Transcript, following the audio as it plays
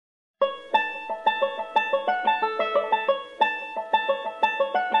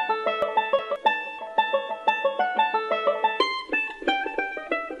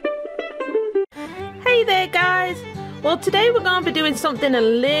Well, today we're going to be doing something a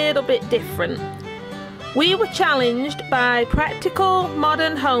little bit different. We were challenged by Practical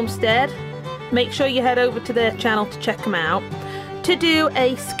Modern Homestead, make sure you head over to their channel to check them out, to do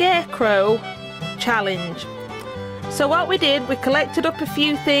a Scarecrow challenge. So what we did, we collected up a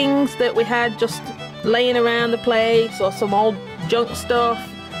few things that we had just laying around the place or some old junk stuff.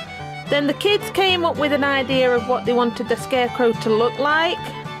 Then the kids came up with an idea of what they wanted the Scarecrow to look like.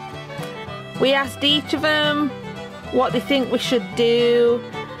 We asked each of them what they think we should do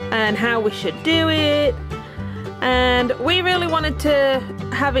and how we should do it, and we really wanted to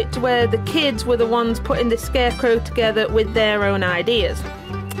have it to where the kids were the ones putting the Scarecrow together with their own ideas,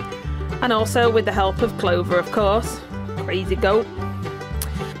 and also with the help of Clover, of course, crazy goat.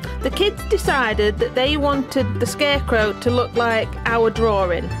 The kids decided that they wanted the Scarecrow to look like our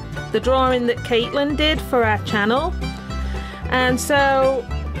drawing, the drawing that Caitlin did for our channel. And so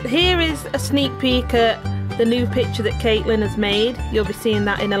here is a sneak peek at the new picture that Caitlin has made. You'll be seeing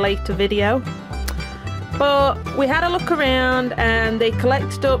that in a later video. But we had a look around and they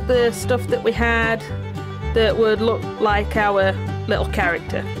collected up the stuff that we had that would look like our little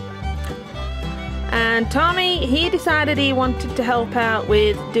character. And Tommy, he decided he wanted to help out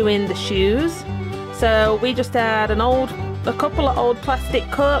with doing the shoes. So we just had a couple of old plastic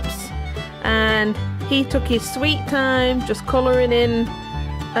cups, and he took his sweet time just colouring in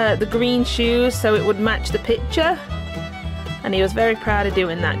the green shoes so it would match the picture, and he was very proud of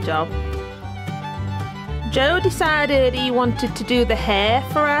doing that job. Joe decided he wanted to do the hair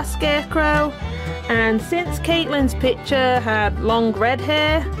for our Scarecrow, and since Caitlin's picture had long red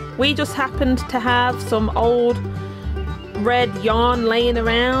hair, we just happened to have some old red yarn laying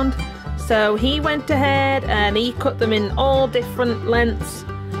around, so he went ahead and he cut them in all different lengths.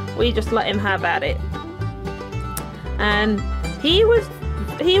 We just let him have at it, and he was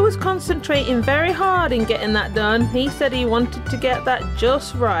concentrating very hard in getting that done. He said he wanted to get that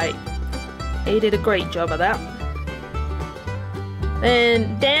just right. He did a great job of that.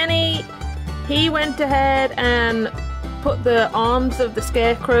 Then Danny, he went ahead and put the arms of the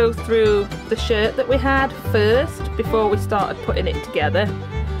Scarecrow through the shirt that we had first before we started putting it together,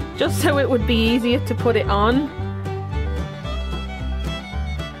 just so it would be easier to put it on.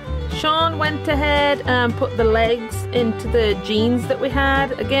 Sean went ahead and put the legs into the jeans that we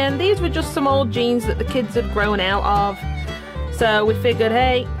had. Again, these were just some old jeans that the kids had grown out of, so we figured,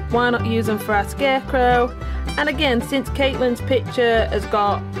 hey, why not use them for our Scarecrow? And again, since Caitlin's picture has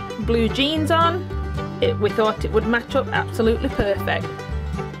got blue jeans on, we thought it would match up absolutely perfect.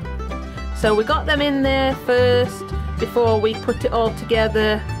 So we got them in there first before we put it all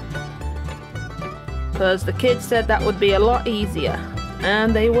together, because the kids said that would be a lot easier.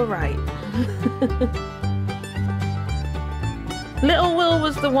 And they were right. Little Will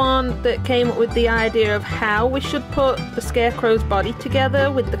was the one that came up with the idea of how we should put the Scarecrow's body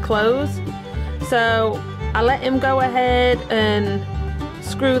together with the clothes. So I let him go ahead and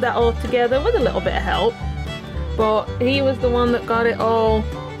screw that all together with a little bit of help. But he was the one that got it all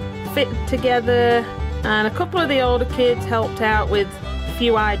fit together, and a couple of the older kids helped out with a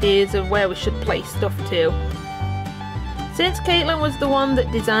few ideas of where we should place stuff to. Since Caitlin was the one that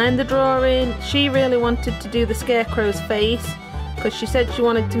designed the drawing, she really wanted to do the Scarecrow's face, because she said she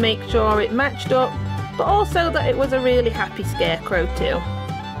wanted to make sure it matched up, but also that it was a really happy Scarecrow too.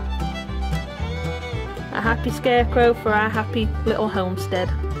 A happy Scarecrow for our happy little homestead.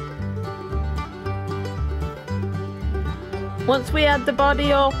 Once we had the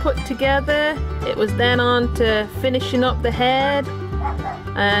body all put together, it was then on to finishing up the head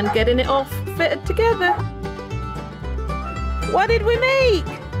and getting it all fitted together. What did we make?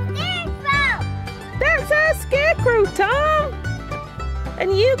 Scarecrow! That's our Scarecrow, Tom!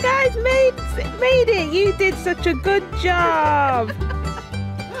 And you guys made it! You did such a good job!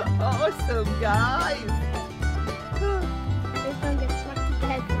 Awesome, guys!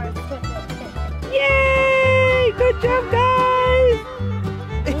 Yay! Good job, guys!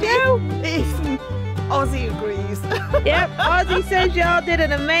 No? Ozzy agrees. Yep, Ozzy says y'all did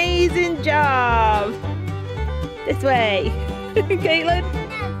an amazing job. This way. Caitlin?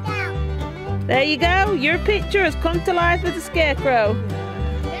 There you go. Your picture has come to life as a Scarecrow.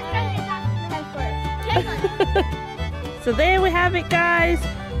 So there we have it, guys.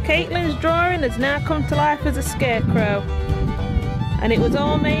 Caitlin's drawing has now come to life as a Scarecrow. And it was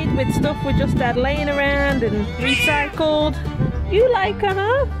all made with stuff we just had laying around and recycled. You like her,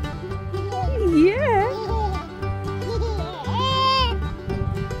 huh? Yeah.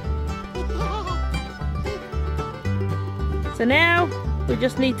 So now we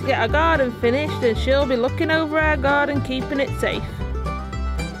just need to get our garden finished, and she'll be looking over our garden, keeping it safe.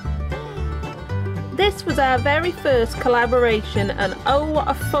 this was our very first collaboration, and oh what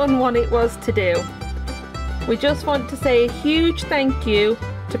a fun one it was to do. We just want to say a huge thank you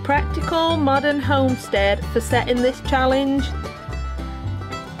to Practical Modern Homestead for setting this challenge.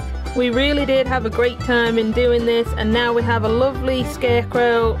 We really did have a great time in doing this, and now we have a lovely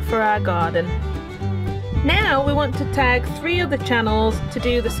scarecrow for our garden. Now we want to tag 3 other channels to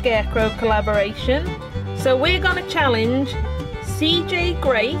do the Scarecrow collaboration. So we're going to challenge CJ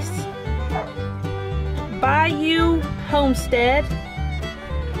Grace, Bayou Homestead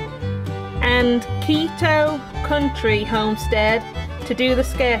and Keto Country Homestead to do the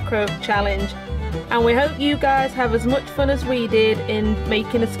Scarecrow challenge, and we hope you guys have as much fun as we did in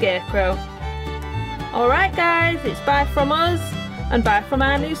making a scarecrow. Alright guys, it's bye from us and bye from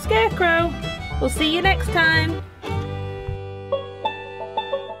our new scarecrow. We'll see you next time.